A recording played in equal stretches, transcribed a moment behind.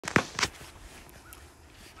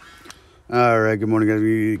Alright, good morning,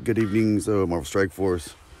 good evening. So, Marvel Strike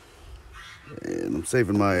Force. And I'm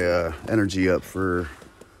saving my energy up for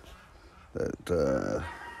that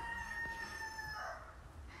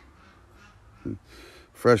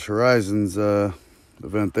Fresh Horizons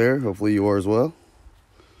event there. Hopefully you are as well.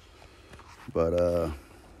 But,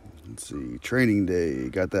 let's see, training day,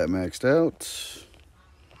 got that maxed out.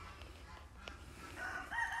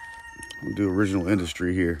 I'll do original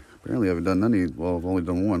industry here. Apparently I haven't done any, well, I've only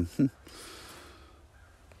done one.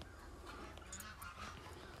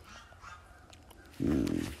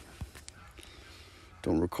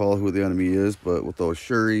 Don't recall who the enemy is, but we'll throw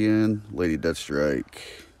Shuri in, Lady Deathstrike,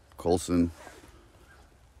 Coulson.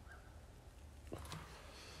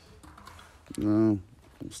 No,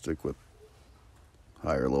 we'll stick with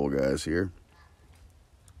higher level guys here.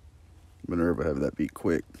 Minnerva, have that beat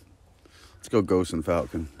quick. Let's go Ghost and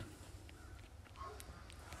Falcon.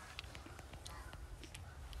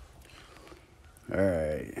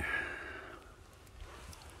 Alright.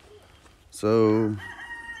 So,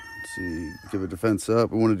 let's see, give a defense up.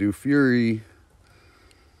 We want to do Fury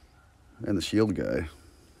and the shield guy.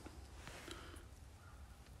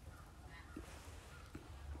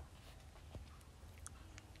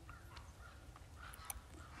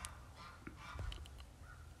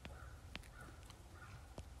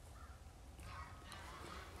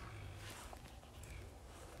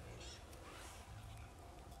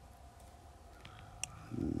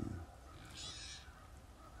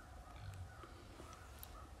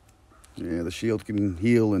 Yeah, the shield can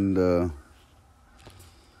heal and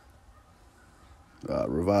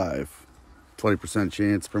revive. 20%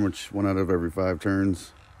 chance, pretty much 1 out of every 5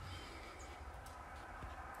 turns.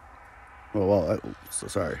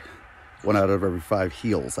 Sorry. 1 out of every 5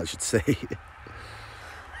 heals, I should say.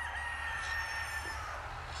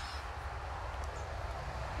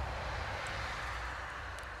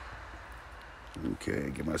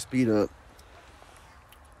 Okay, get my speed up.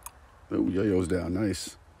 Oh, yo-yo's down,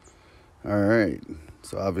 nice. Alright,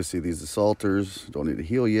 so obviously these assaulters don't need to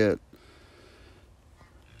heal yet.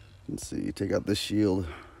 Let's see, take out this shield.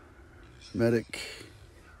 Medic.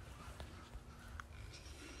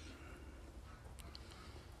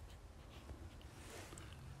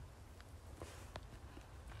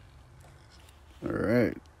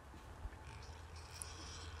 Alright.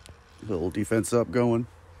 Little defense up going.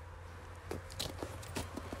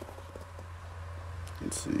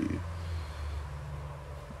 Let's see.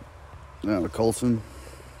 Now the Coulson.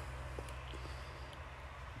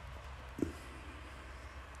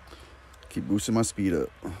 Keep boosting my speed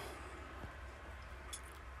up.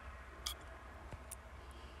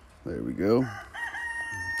 There we go.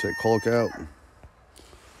 Take Hulk out.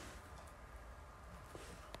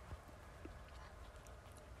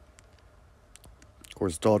 Of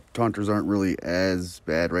course, taunters aren't really as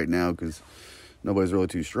bad right now because nobody's really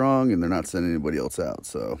too strong and they're not sending anybody else out,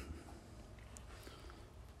 so.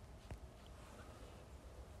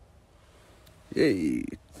 Yay.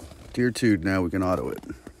 Tier 2, now we can auto it.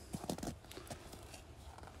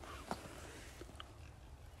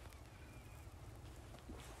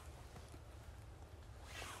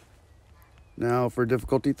 Now for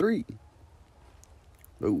difficulty 3.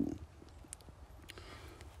 Oh.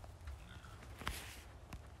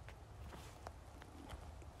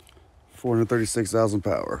 $436,000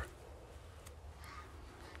 power.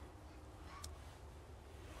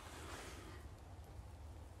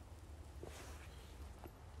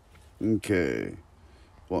 Okay.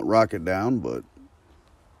 Won't rock it down, but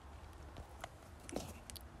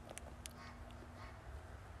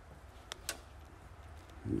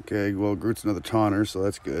okay, well, Groot's another taunter, so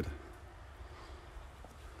that's good.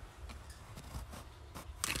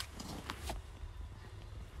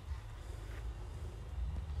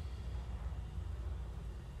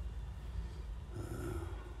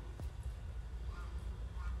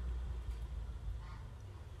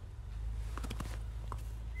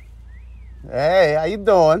 Hey, how you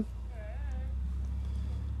doing?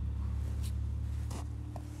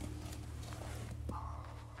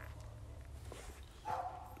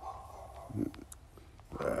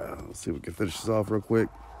 Let's see if we can finish this off real quick.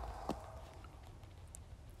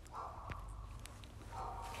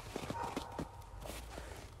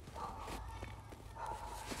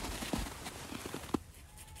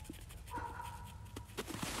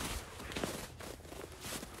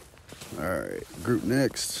 All right, Groot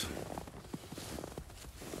next.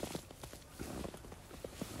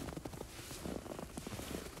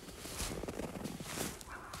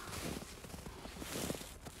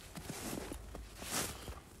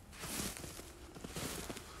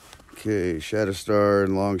 Okay, Shatterstar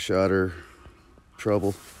and Longshotter,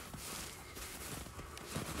 trouble.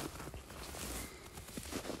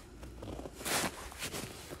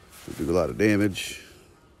 a lot of damage.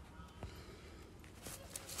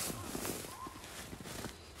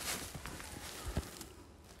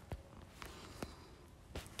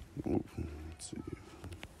 Ooh, let's see.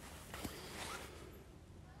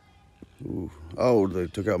 Ooh. Oh, they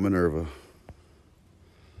took out Minnerva.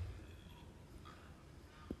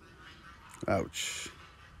 Ouch.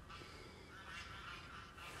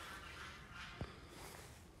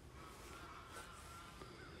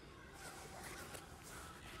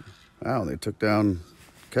 Wow, they took down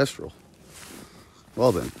Kestrel.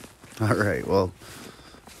 Well then. All right, well,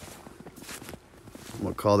 I'm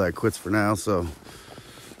gonna call that quits for now. So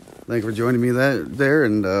thank you for joining me there,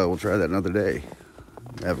 and we'll try that another day.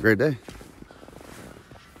 Have a great day.